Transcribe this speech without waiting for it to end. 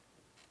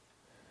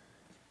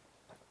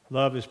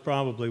Love is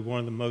probably one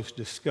of the most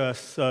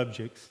discussed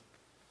subjects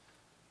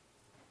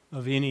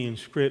of any in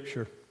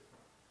Scripture.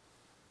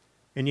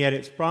 And yet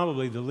it's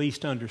probably the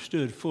least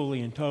understood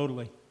fully and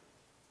totally.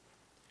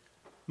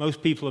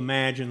 Most people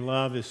imagine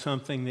love is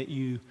something that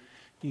you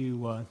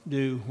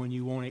do when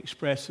you want to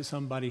express to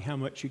somebody how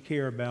much you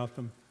care about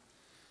them.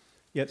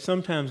 Yet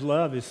sometimes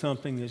love is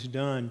something that's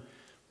done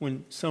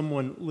when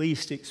someone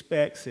least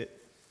expects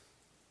it,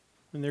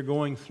 when they're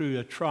going through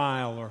a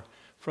trial or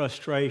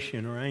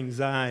frustration or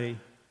anxiety.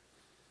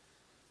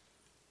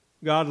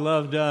 God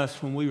loved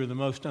us when we were the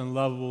most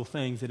unlovable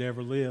things that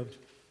ever lived.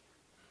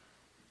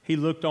 He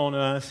looked on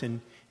us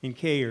and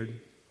cared.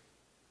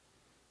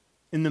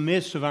 In the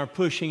midst of our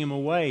pushing Him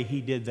away, He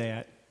did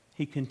that.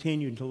 He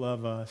continued to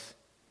love us.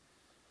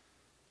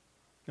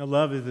 Now,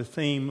 love is the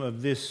theme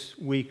of this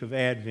week of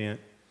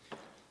Advent,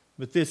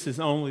 but this is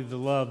only the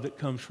love that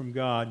comes from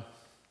God.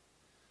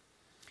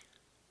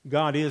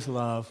 God is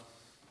love,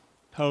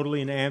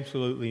 totally and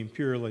absolutely and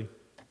purely.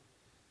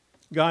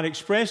 God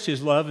expressed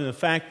His love in the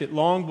fact that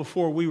long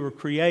before we were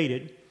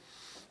created,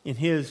 in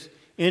His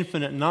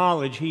infinite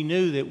knowledge, He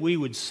knew that we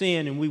would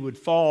sin and we would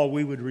fall,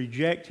 we would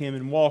reject Him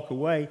and walk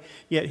away.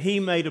 Yet He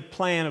made a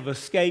plan of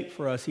escape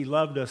for us. He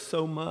loved us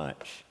so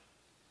much.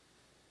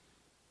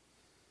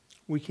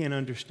 We can't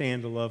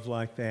understand a love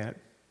like that.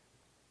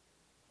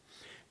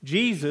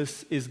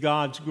 Jesus is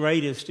God's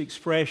greatest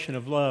expression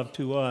of love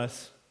to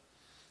us.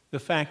 The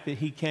fact that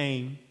He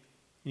came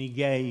and He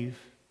gave,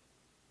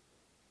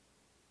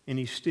 and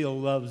He still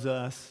loves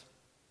us.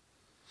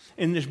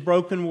 In this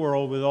broken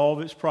world with all of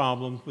its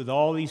problems, with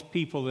all these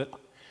people that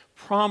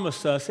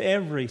promise us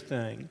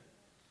everything,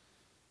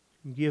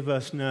 give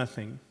us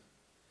nothing.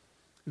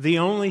 The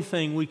only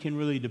thing we can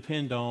really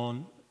depend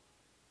on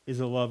is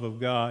the love of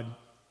God.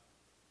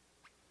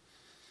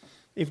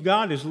 If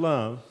God is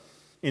love,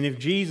 and if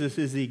Jesus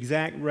is the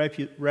exact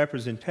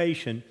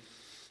representation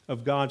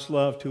of God's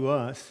love to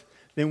us,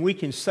 then we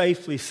can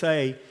safely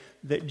say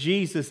that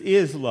Jesus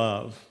is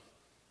love,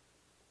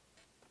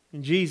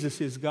 and Jesus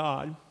is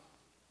God.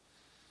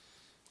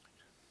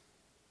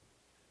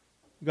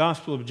 The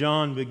Gospel of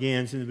John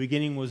begins, in the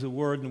beginning was the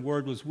Word, and the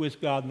Word was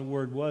with God, and the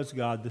Word was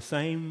God. The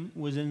same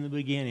was in the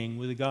beginning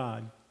with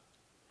God.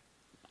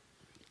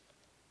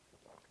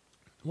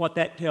 What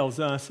that tells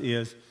us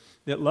is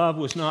that love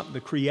was not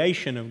the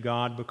creation of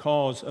God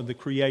because of the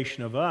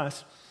creation of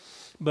us,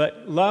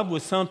 but love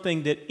was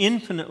something that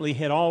infinitely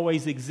had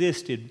always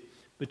existed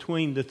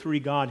between the three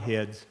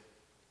Godheads.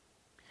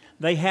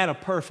 They had a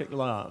perfect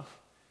love.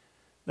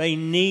 They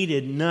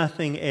needed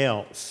nothing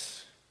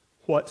else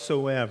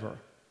whatsoever.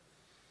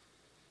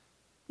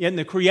 Yet in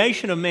the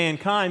creation of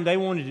mankind, they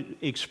wanted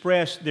to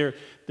express their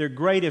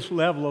greatest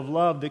level of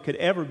love that could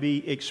ever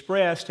be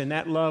expressed, and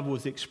that love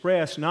was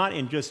expressed not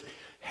in just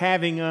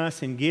having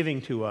us and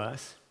giving to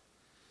us,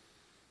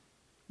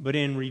 but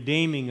in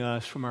redeeming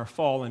us from our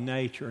fallen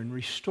nature and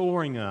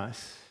restoring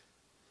us.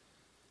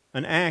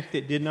 An act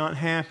that did not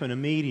happen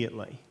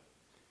immediately,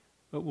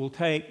 but will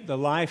take the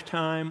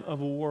lifetime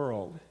of a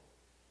world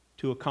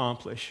to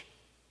accomplish.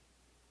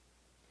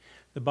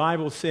 The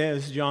Bible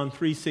says, John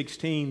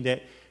 3:16,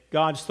 that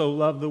God so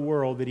loved the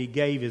world that He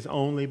gave His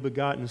only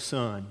begotten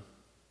Son.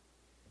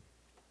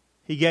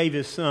 He gave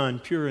His Son,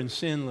 pure and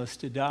sinless,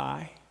 to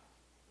die.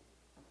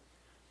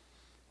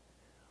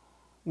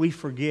 We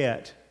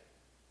forget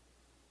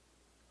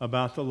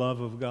about the love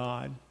of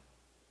God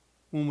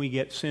when we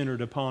get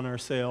centered upon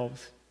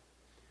ourselves.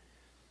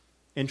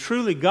 And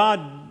truly,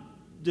 God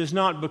does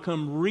not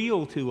become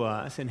real to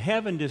us, and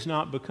heaven does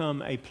not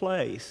become a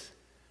place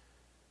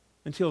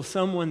until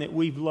someone that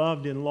we've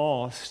loved and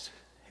lost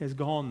has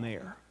gone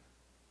there.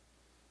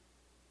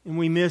 And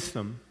we miss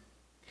them.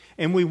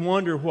 And we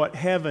wonder what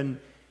heaven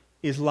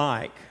is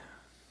like.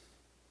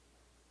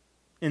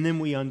 And then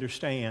we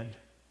understand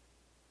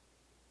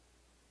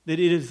that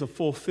it is the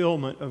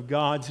fulfillment of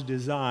God's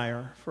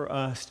desire for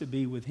us to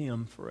be with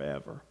Him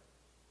forever.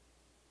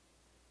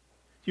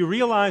 Do you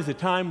realize the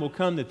time will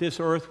come that this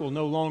earth will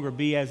no longer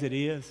be as it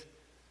is?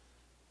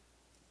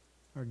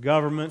 Our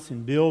governments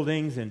and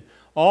buildings and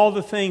all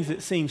the things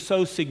that seem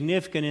so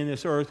significant in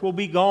this earth will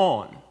be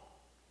gone.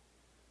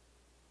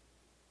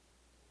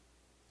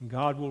 And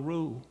God will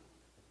rule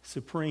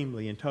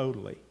supremely and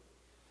totally.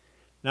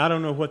 Now, I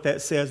don't know what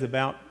that says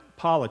about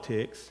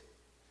politics.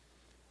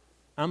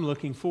 I'm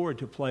looking forward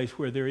to a place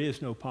where there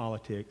is no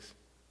politics,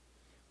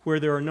 where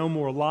there are no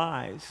more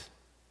lies,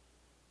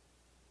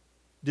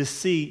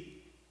 deceit,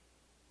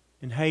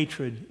 and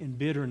hatred and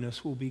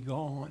bitterness will be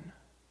gone.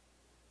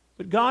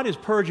 But God is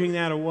purging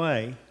that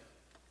away.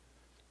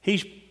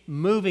 He's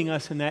moving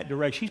us in that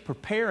direction. He's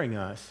preparing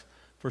us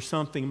for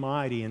something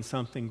mighty and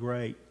something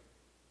great.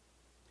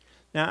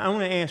 Now, I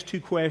want to ask two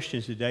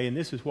questions today, and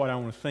this is what I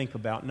want to think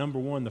about. Number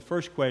one, the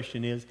first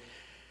question is,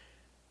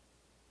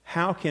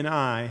 how can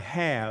I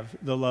have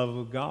the love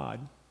of God?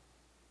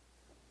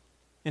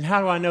 And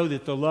how do I know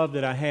that the love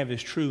that I have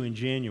is true and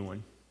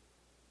genuine?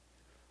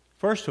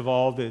 First of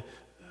all,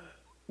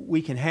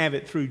 we can have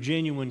it through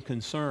genuine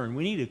concern.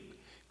 We need to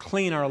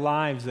clean our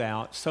lives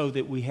out so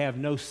that we have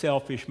no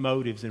selfish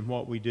motives in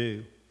what we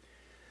do.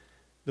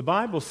 The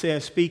Bible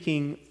says,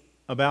 speaking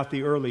about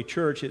the early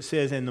church, it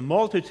says, "And the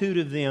multitude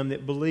of them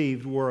that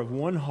believed were of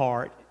one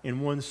heart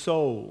and one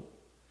soul.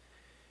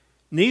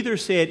 Neither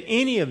said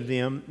any of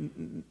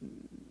them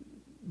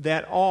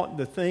that all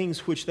the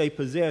things which they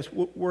possessed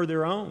were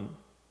their own."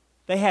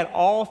 They had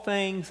all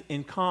things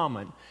in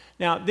common.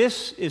 Now,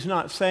 this is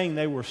not saying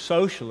they were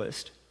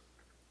socialist.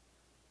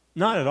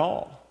 Not at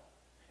all.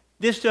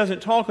 This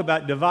doesn't talk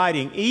about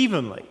dividing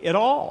evenly at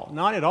all.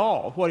 Not at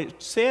all. What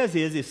it says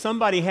is if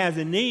somebody has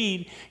a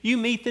need, you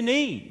meet the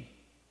need.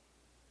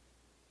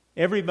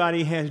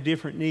 Everybody has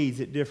different needs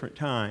at different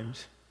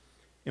times.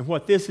 And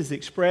what this is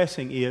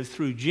expressing is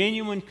through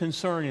genuine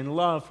concern and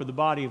love for the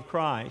body of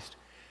Christ,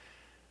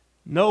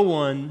 no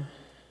one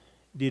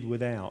did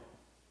without.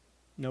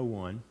 No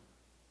one.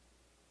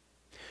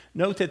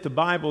 Note that the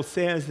Bible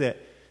says that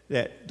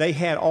they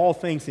had all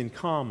things in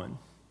common,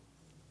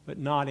 but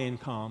not in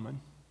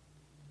common.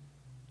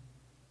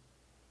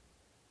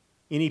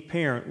 Any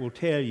parent will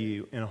tell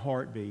you in a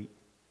heartbeat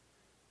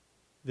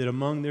that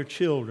among their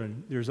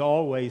children, there's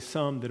always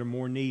some that are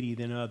more needy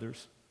than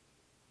others.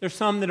 There's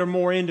some that are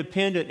more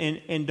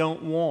independent and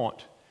don't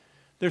want.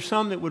 There's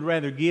some that would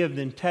rather give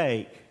than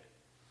take.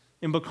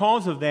 And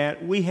because of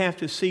that, we have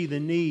to see the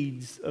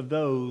needs of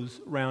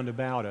those round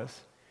about us.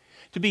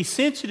 To be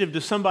sensitive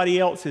to somebody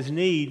else's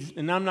needs,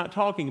 and I'm not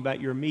talking about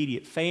your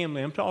immediate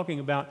family, I'm talking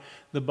about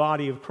the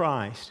body of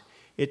Christ.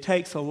 It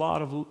takes a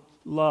lot of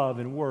love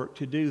and work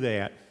to do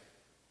that.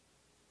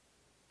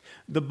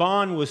 The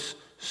bond was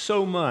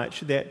so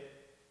much that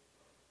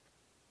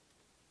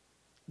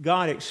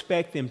God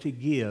expects them to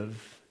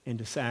give and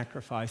to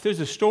sacrifice.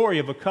 There's a story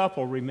of a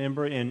couple,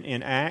 remember,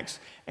 in Acts,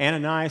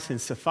 Ananias and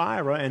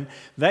Sapphira, and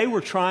they were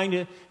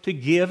trying to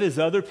give as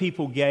other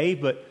people gave,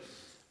 but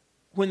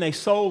when they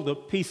sold a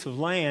piece of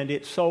land,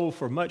 it sold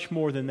for much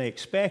more than they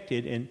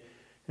expected, and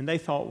they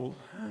thought, well,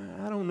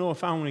 I don't know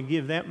if I want to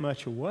give that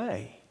much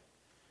away.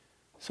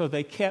 So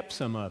they kept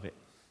some of it.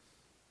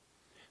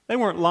 They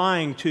weren't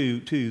lying to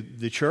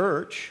the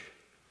church.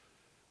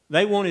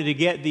 They wanted to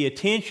get the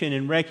attention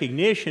and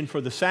recognition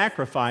for the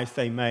sacrifice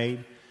they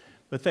made,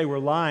 but they were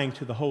lying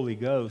to the Holy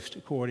Ghost,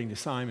 according to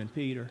Simon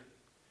Peter.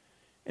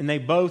 And they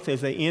both,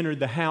 as they entered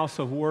the house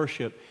of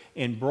worship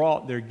and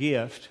brought their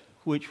gift,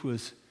 which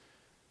was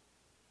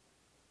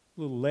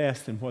a little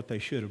less than what they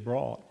should have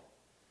brought,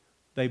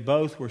 they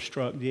both were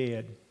struck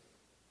dead.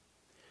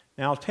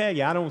 Now, I'll tell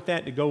you, I don't want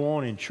that to go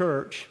on in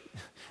church.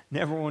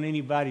 Never want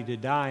anybody to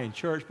die in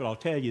church, but I'll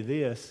tell you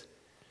this.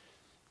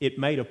 It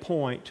made a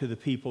point to the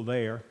people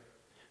there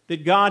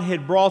that God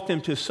had brought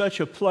them to such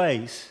a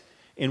place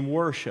in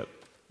worship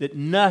that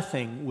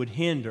nothing would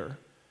hinder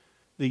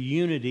the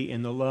unity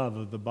and the love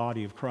of the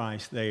body of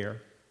Christ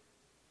there.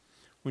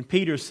 When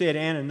Peter said,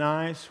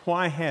 Ananias,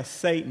 why hath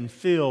Satan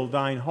filled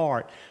thine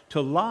heart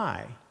to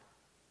lie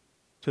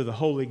to the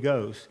Holy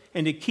Ghost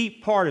and to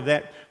keep part of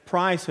that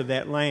price of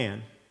that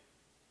land?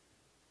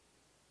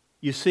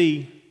 You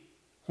see,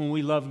 when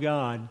we love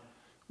God,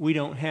 we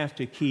don't have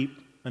to keep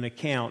an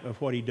account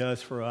of what He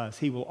does for us.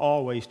 He will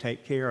always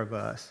take care of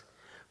us.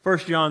 1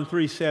 John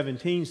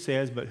 3:17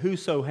 says, But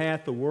whoso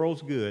hath the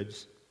world's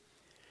goods,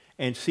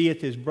 and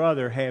seeth his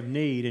brother have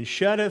need, and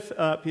shutteth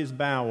up his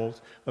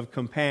bowels of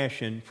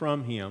compassion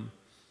from him,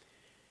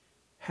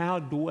 how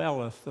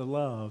dwelleth the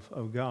love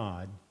of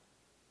God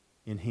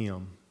in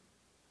him?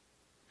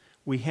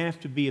 We have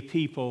to be a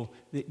people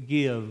that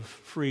give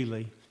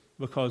freely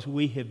because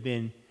we have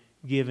been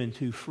given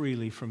to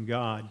freely from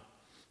God.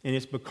 And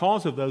it's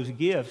because of those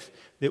gifts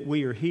that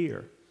we are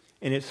here.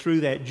 And it's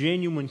through that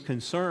genuine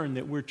concern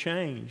that we're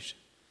changed.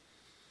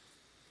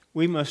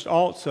 We must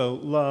also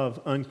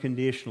love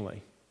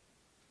unconditionally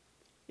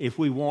if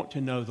we want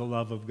to know the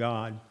love of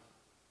God.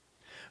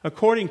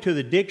 According to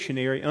the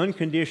dictionary,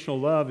 unconditional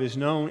love is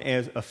known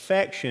as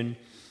affection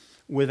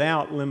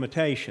without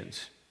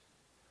limitations,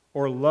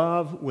 or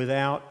love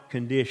without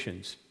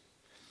conditions.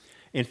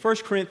 In 1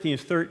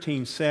 Corinthians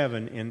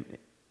 13:7, and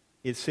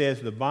it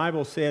says, the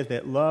Bible says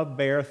that love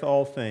beareth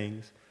all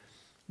things,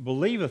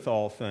 believeth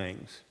all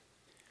things,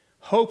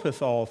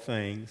 hopeth all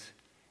things,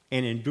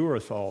 and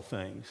endureth all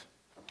things.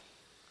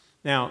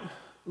 Now,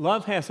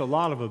 love has a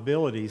lot of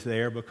abilities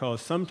there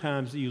because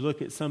sometimes you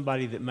look at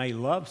somebody that may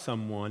love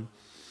someone,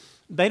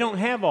 they don't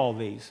have all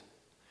these.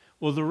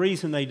 Well, the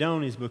reason they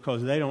don't is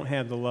because they don't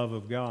have the love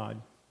of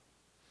God.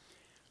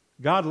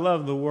 God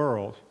loved the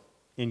world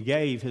and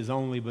gave His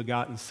only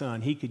begotten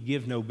Son. He could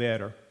give no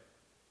better.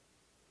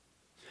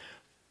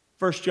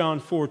 1 John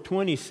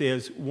 4:20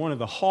 says one of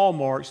the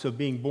hallmarks of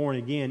being born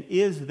again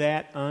is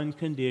that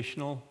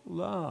unconditional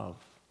love.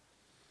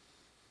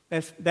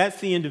 That's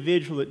the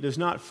individual that does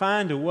not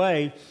find a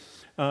way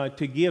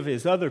to give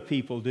as other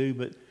people do,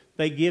 but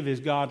they give as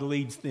God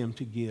leads them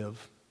to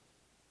give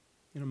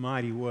in a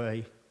mighty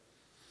way.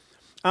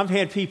 I've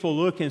had people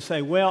look and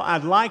say, well,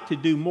 I'd like to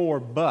do more,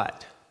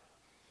 but.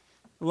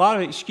 A lot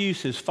of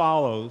excuses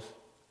follows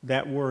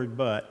that word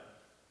but.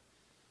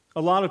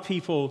 A lot of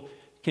people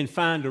can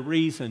find a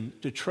reason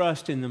to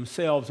trust in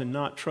themselves and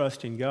not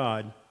trust in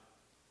God.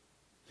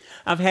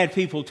 I've had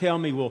people tell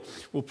me, well,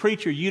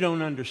 preacher, you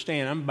don't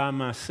understand. I'm by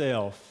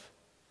myself.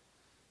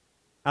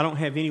 I don't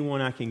have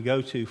anyone I can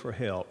go to for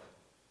help.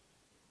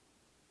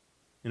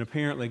 And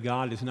apparently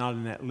God is not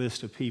in that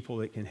list of people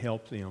that can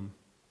help them.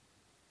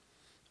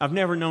 I've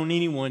never known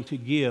anyone to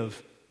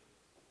give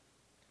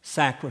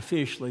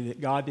sacrificially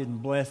that God didn't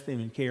bless them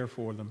and care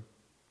for them.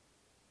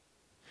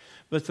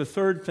 But the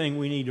third thing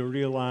we need to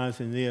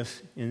realize in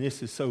this, and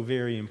this is so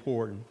very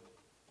important,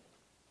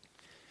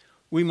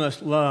 we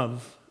must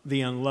love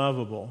the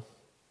unlovable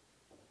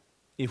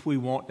if we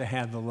want to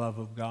have the love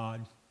of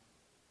God.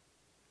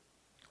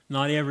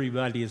 Not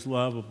everybody is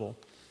lovable,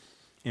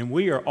 and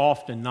we are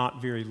often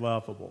not very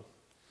lovable.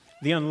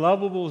 The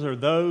unlovables are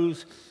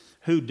those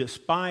who,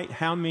 despite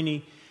how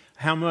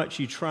much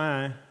you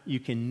try,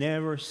 you can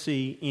never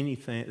see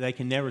anything. They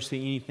can never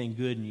see anything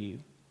good in you.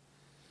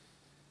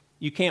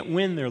 You can't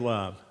win their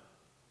love.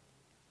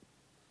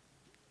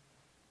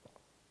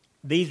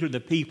 These are the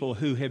people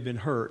who have been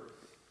hurt.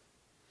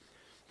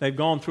 They've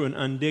gone through an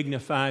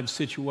undignified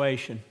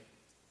situation.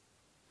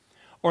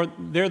 Or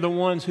they're the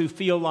ones who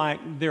feel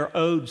like they're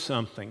owed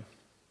something.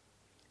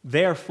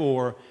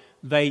 Therefore,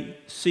 they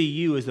see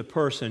you as the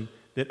person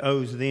that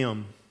owes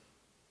them.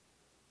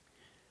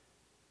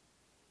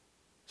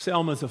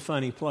 Selma's a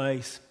funny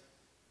place.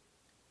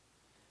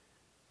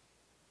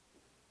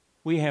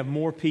 We have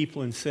more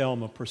people in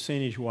Selma,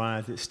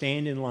 percentage-wise, that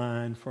stand in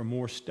line for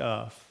more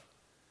stuff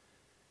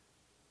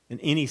than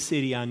any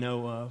city I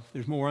know of.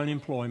 There's more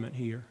unemployment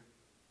here.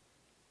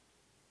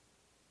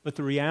 But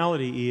the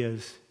reality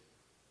is,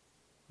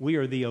 we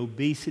are the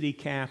obesity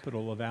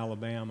capital of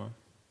Alabama.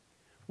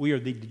 We are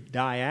the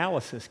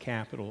dialysis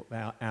capital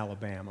of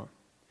Alabama.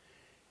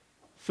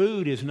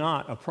 Food is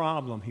not a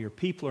problem here.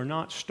 People are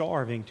not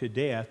starving to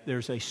death.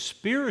 There's a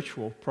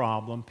spiritual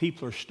problem.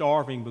 People are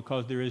starving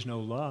because there is no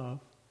love.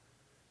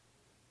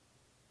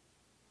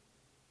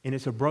 And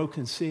it's a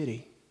broken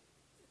city.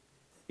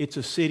 It's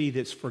a city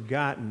that's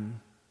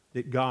forgotten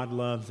that God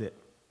loves it.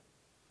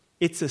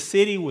 It's a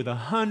city with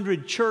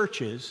 100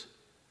 churches,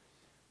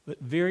 but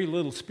very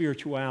little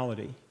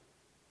spirituality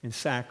and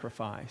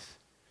sacrifice.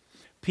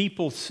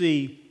 People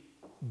see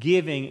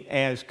giving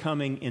as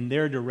coming in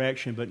their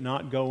direction, but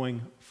not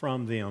going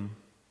from them.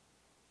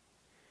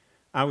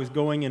 I was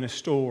going in a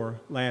store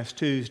last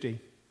Tuesday,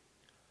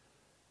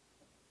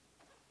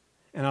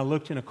 and I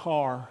looked in a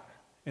car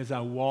as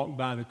I walked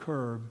by the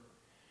curb,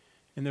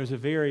 and there's a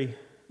very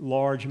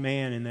large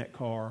man in that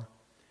car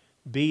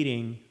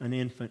beating an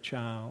infant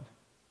child.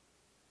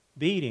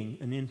 Beating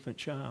an infant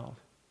child.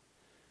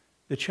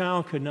 The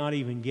child could not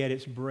even get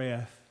its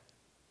breath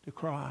to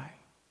cry.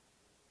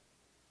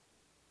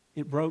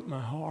 It broke my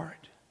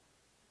heart.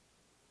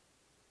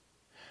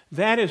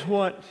 That is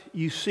what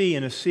you see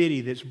in a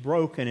city that's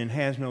broken and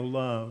has no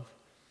love.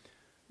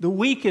 The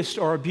weakest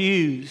are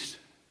abused.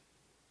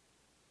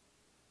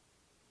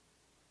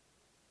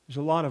 There's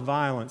a lot of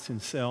violence in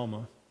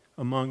Selma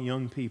among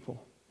young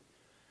people,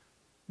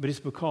 but it's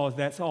because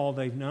that's all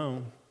they've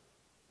known.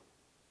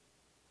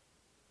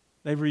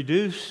 They've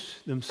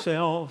reduced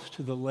themselves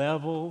to the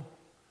level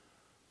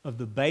of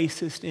the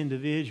basest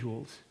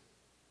individuals.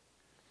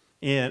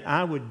 And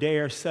I would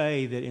dare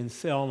say that in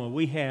Selma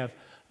we have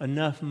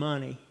enough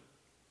money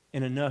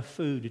and enough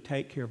food to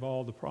take care of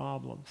all the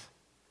problems.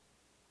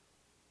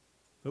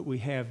 But we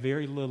have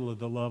very little of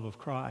the love of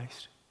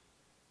Christ.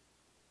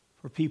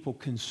 For people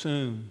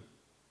consume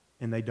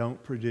and they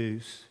don't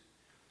produce.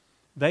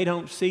 They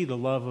don't see the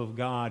love of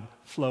God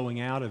flowing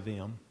out of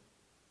them.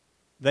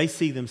 They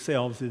see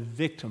themselves as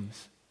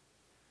victims.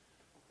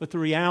 But the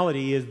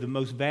reality is the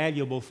most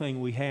valuable thing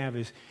we have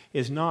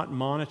is not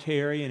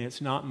monetary and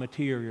it's not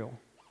material.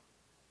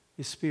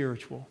 It's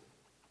spiritual.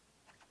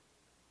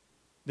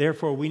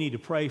 Therefore, we need to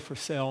pray for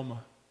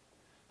Selma.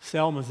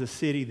 Selma is a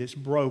city that's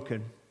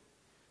broken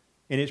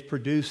and it's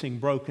producing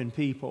broken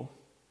people.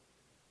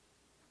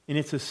 And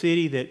it's a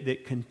city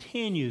that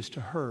continues to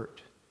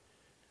hurt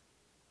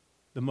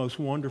the most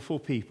wonderful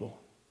people,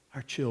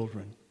 our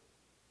children.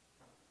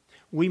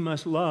 We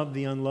must love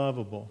the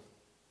unlovable.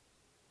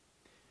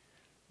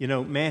 You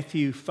know,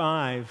 Matthew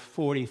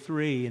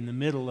 5:43, in the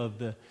middle of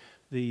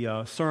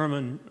the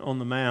Sermon on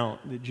the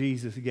Mount that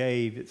Jesus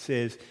gave, it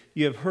says,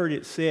 "You have heard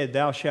it said,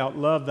 thou shalt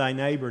love thy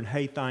neighbor and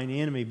hate thine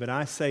enemy. But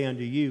I say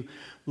unto you,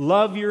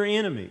 love your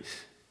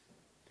enemies.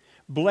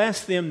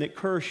 Bless them that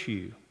curse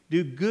you.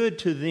 Do good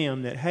to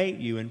them that hate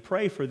you, and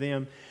pray for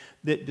them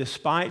that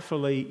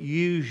despitefully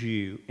use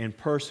you and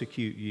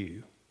persecute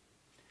you,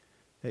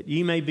 that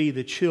ye may be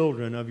the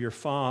children of your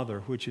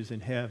Father which is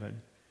in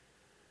heaven.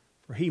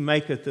 For he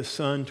maketh the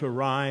sun to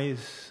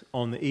rise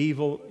on the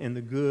evil and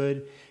the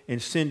good,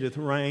 and sendeth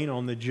rain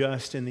on the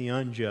just and the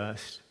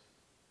unjust.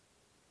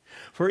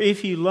 For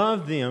if ye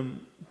love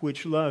them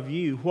which love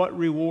you, what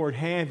reward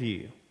have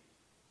you?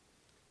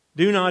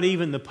 Do not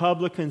even the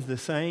publicans the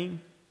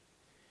same?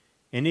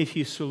 And if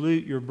you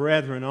salute your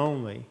brethren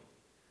only,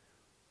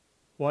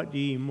 what do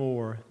ye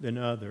more than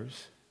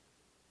others?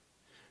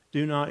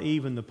 Do not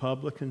even the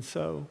publicans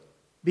so?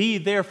 Be ye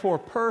therefore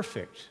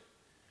perfect,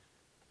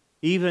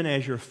 even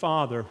as your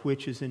Father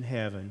which is in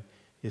heaven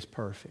is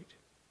perfect.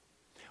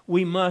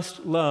 We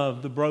must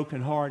love the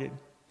brokenhearted.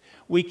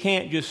 We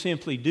can't just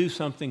simply do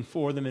something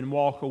for them and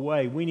walk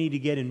away. We need to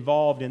get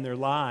involved in their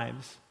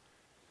lives.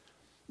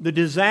 The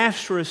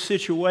disastrous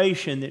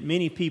situation that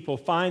many people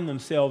find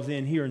themselves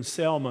in here in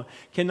Selma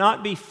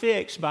cannot be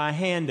fixed by a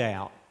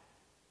handout.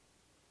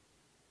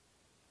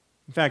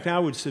 In fact, I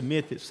would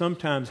submit that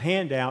sometimes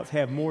handouts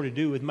have more to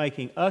do with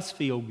making us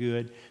feel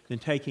good than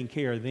taking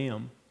care of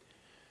them,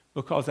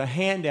 because a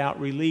handout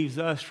relieves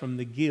us from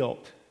the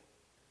guilt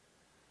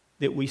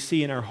that we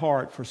see in our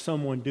heart for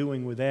someone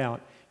doing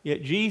without.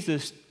 Yet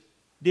Jesus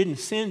didn't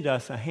send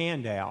us a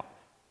handout.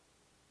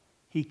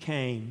 He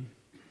came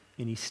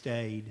and He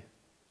stayed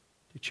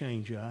to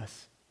change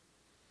us.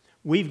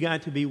 We've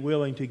got to be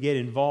willing to get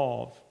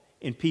involved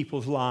in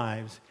people's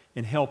lives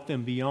and help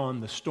them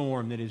beyond the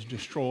storm that is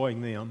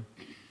destroying them.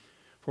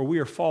 For we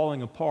are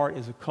falling apart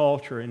as a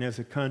culture and as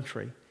a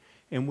country,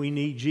 and we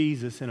need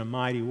Jesus in a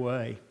mighty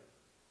way.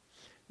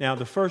 Now,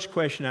 the first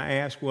question I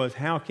asked was,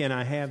 how can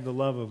I have the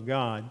love of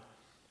God?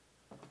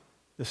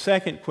 The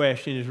second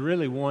question is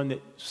really one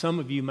that some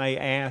of you may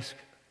ask,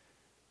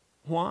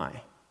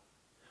 why?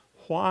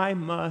 Why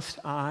must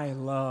I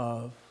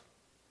love?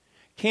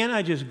 Can't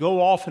I just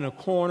go off in a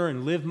corner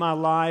and live my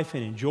life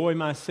and enjoy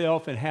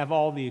myself and have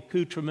all the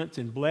accoutrements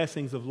and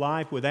blessings of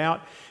life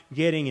without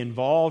getting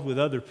involved with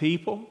other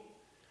people?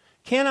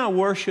 Can I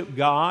worship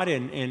God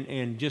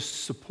and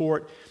just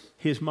support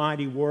His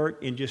mighty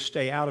work and just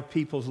stay out of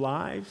people's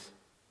lives?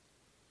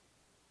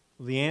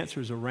 Well, the answer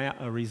is a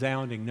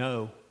resounding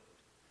no.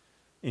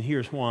 And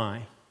here's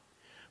why.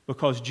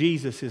 Because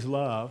Jesus is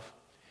love,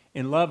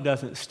 and love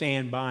doesn't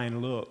stand by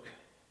and look.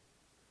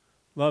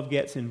 Love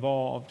gets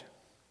involved.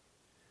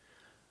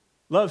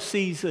 Love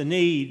sees a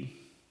need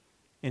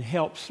and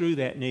helps through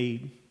that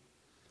need.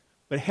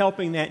 But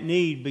helping that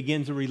need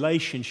begins a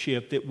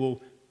relationship that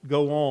will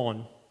go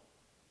on.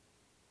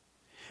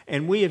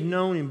 And we have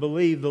known and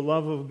believed the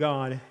love of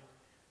God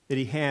that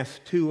He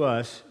hath to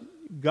us.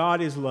 God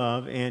is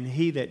love, and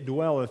he that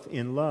dwelleth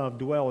in love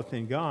dwelleth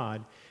in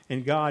God,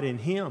 and God in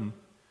him.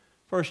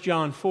 1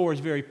 John 4 is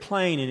very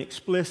plain and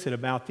explicit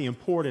about the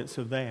importance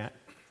of that.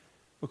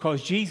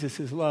 Because Jesus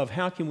is love,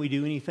 how can we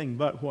do anything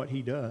but what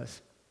He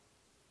does?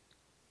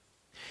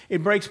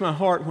 It breaks my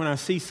heart when I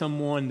see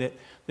someone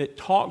that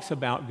talks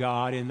about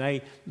God and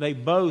they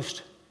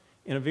boast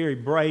in a very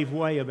brave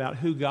way about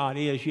who God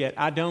is, yet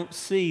I don't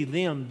see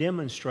them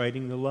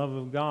demonstrating the love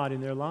of God in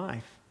their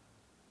life.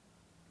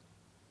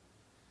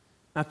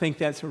 I think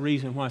that's a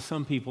reason why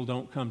some people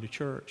don't come to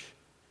church,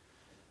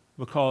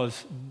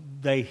 because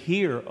they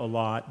hear a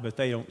lot, but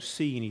they don't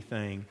see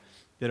anything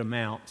that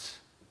amounts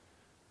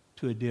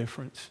to a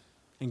difference.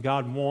 And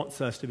God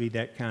wants us to be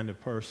that kind of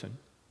person.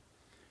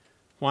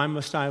 Why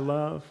must I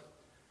love?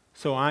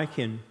 So I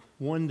can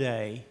one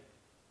day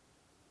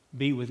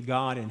be with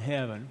God in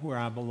heaven where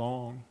I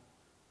belong.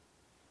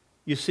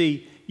 You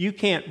see, you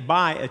can't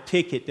buy a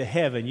ticket to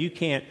heaven. You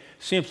can't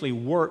simply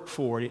work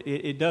for it.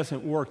 It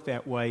doesn't work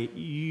that way.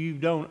 You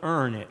don't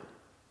earn it.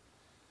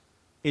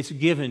 It's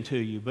given to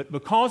you. But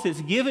because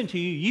it's given to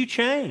you, you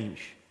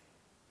change.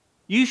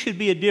 You should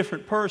be a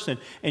different person,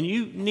 and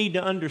you need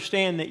to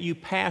understand that you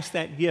pass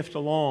that gift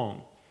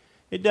along.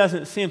 It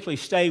doesn't simply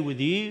stay with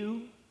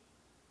you.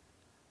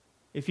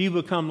 If you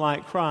become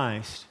like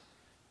Christ,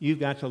 you've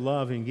got to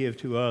love and give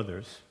to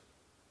others.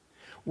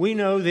 We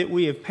know that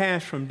we have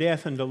passed from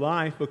death unto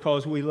life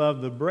because we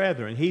love the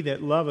brethren. He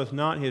that loveth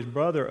not his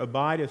brother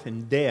abideth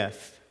in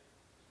death.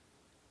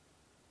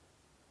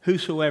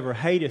 Whosoever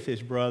hateth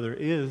his brother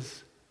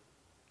is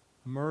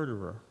a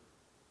murderer.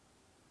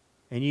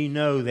 And ye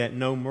know that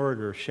no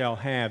murderer shall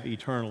have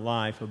eternal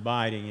life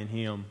abiding in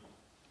him.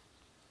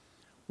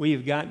 We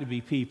have got to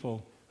be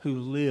people who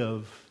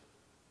live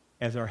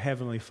as our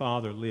Heavenly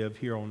Father lived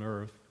here on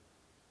earth.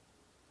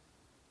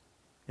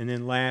 And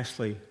then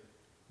lastly,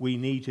 we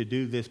need to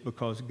do this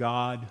because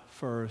God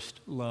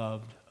first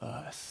loved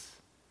us.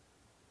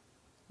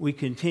 We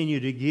continue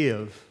to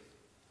give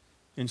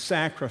and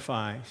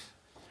sacrifice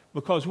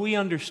because we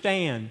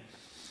understand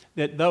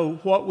that though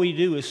what we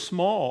do is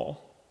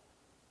small,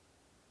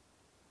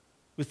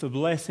 with the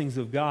blessings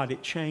of God,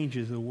 it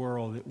changes the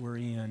world that we're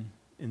in.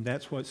 And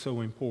that's what's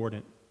so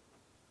important.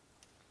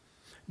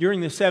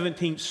 During the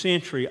 17th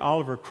century,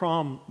 Oliver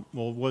Cromwell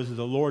was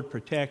the Lord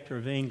Protector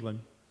of England.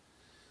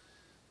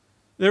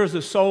 There was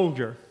a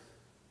soldier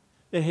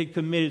that had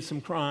committed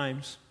some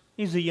crimes.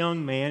 He's a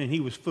young man and he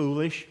was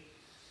foolish.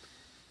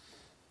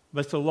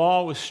 But the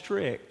law was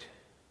strict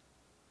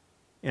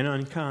and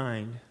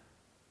unkind.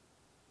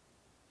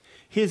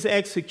 His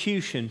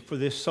execution for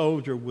this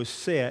soldier was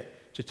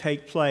set to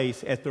take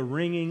place at the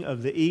ringing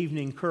of the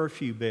evening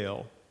curfew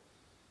bell.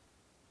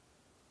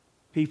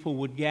 People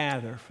would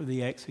gather for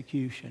the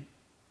execution.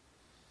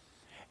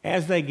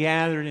 As they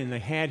gathered and they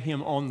had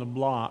him on the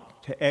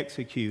block to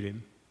execute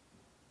him,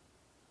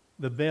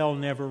 the bell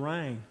never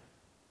rang.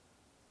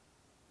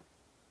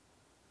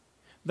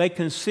 They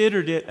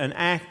considered it an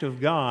act of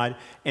God,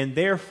 and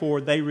therefore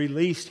they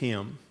released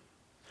him.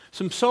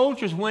 Some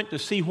soldiers went to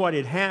see what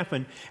had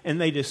happened, and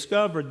they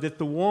discovered that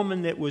the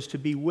woman that was to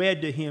be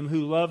wed to him,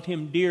 who loved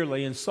him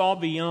dearly and saw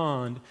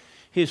beyond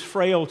his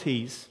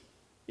frailties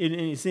in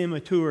his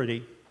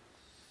immaturity,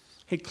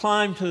 had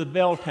climbed to the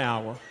bell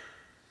tower,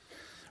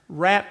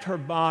 wrapped her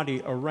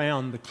body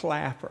around the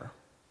clapper,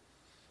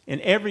 and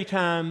every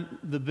time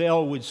the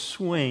bell would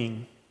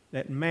swing,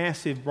 that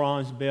massive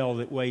bronze bell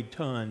that weighed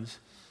tons,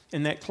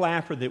 and that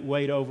clapper that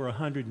weighed over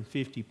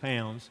 150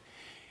 pounds,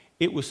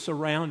 it was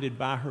surrounded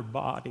by her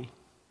body.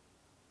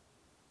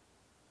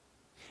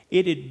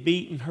 It had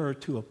beaten her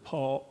to a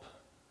pulp.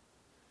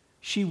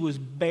 She was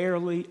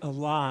barely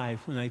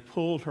alive when they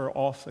pulled her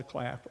off the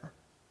clapper.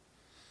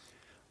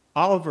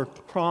 Oliver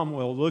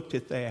Cromwell looked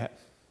at that,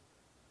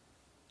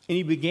 and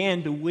he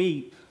began to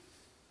weep.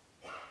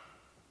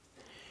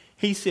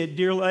 He said,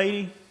 "Dear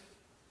lady,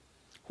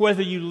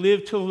 whether you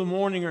live till the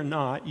morning or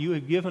not, you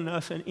have given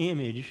us an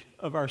image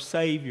of our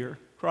Savior,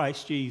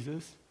 Christ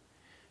Jesus,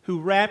 who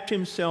wrapped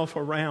himself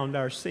around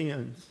our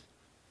sins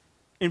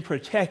and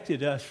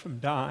protected us from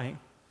dying.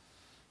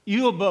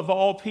 You, above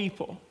all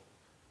people,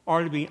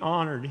 are to be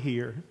honored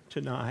here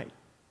tonight."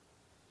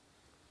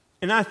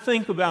 And I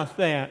think about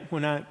that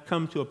when I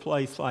come to a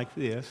place like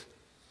this,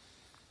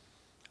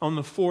 on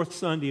the fourth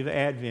Sunday of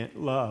Advent,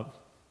 love.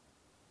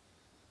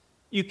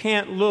 You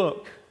can't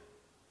look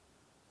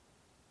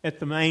at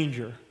the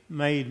manger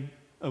made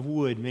of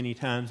wood many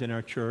times in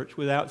our church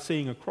without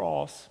seeing a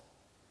cross.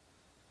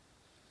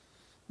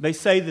 They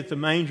say that the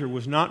manger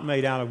was not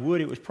made out of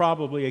wood. It was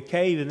probably a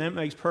cave, and that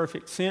makes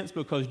perfect sense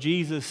because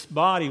Jesus'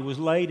 body was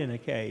laid in a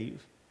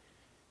cave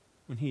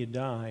when he had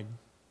died.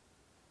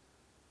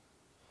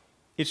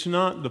 It's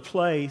not the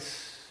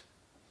place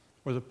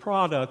or the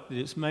product that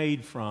it's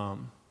made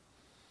from.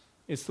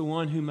 It's the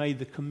one who made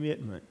the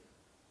commitment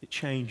that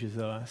changes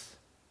us.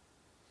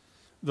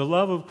 The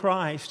love of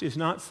Christ is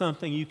not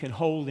something you can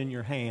hold in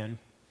your hand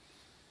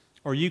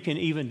or you can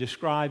even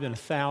describe in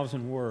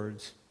 1,000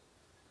 words.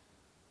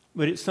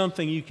 But it's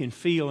something you can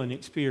feel and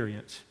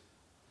experience.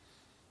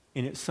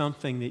 And it's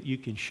something that you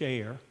can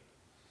share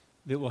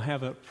that will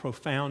have a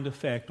profound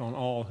effect on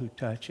all who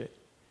touch it.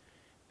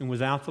 And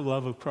without the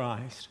love of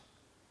Christ,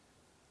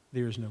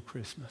 there is no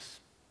Christmas.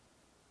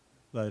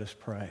 Let us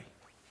pray.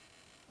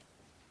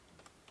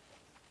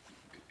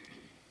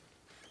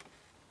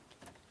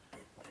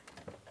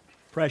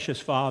 Precious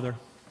Father,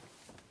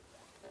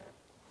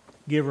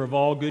 giver of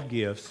all good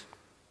gifts,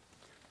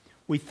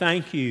 we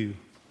thank you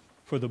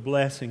for the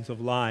blessings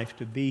of life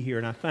to be here.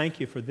 And I thank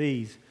you for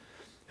these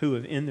who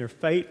have, in their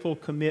faithful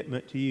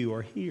commitment to you,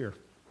 are here.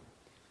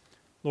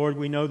 Lord,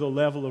 we know the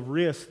level of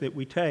risk that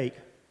we take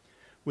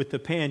with the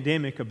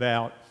pandemic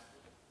about.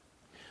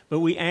 But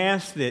we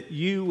ask that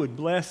you would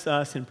bless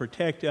us and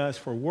protect us,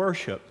 for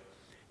worship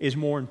is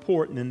more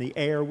important than the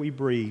air we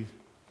breathe.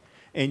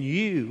 And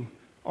you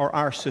are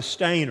our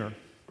sustainer.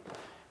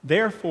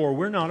 Therefore,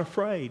 we're not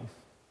afraid.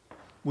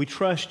 We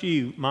trust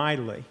you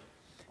mightily.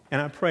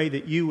 And I pray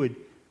that you would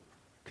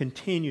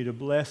continue to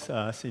bless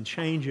us and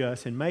change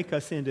us and make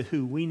us into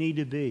who we need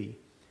to be.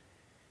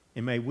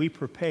 And may we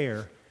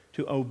prepare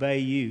to obey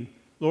you.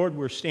 Lord,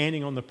 we're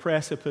standing on the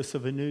precipice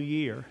of a new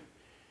year.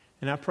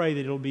 And I pray that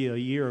it'll be a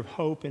year of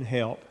hope and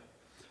help,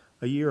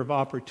 a year of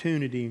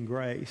opportunity and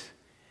grace,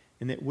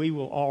 and that we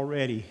will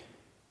already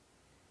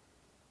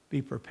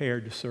be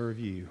prepared to serve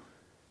you.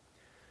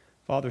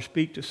 Father,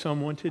 speak to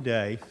someone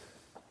today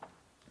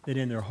that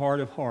in their heart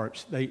of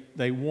hearts,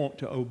 they want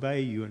to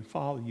obey you and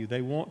follow you.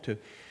 They want to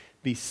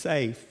be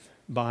safe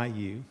by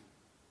you.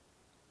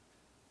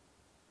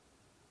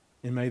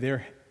 And may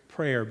their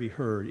prayer be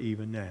heard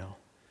even now.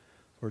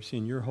 For it's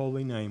in your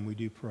holy name we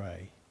do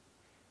pray.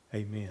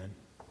 Amen.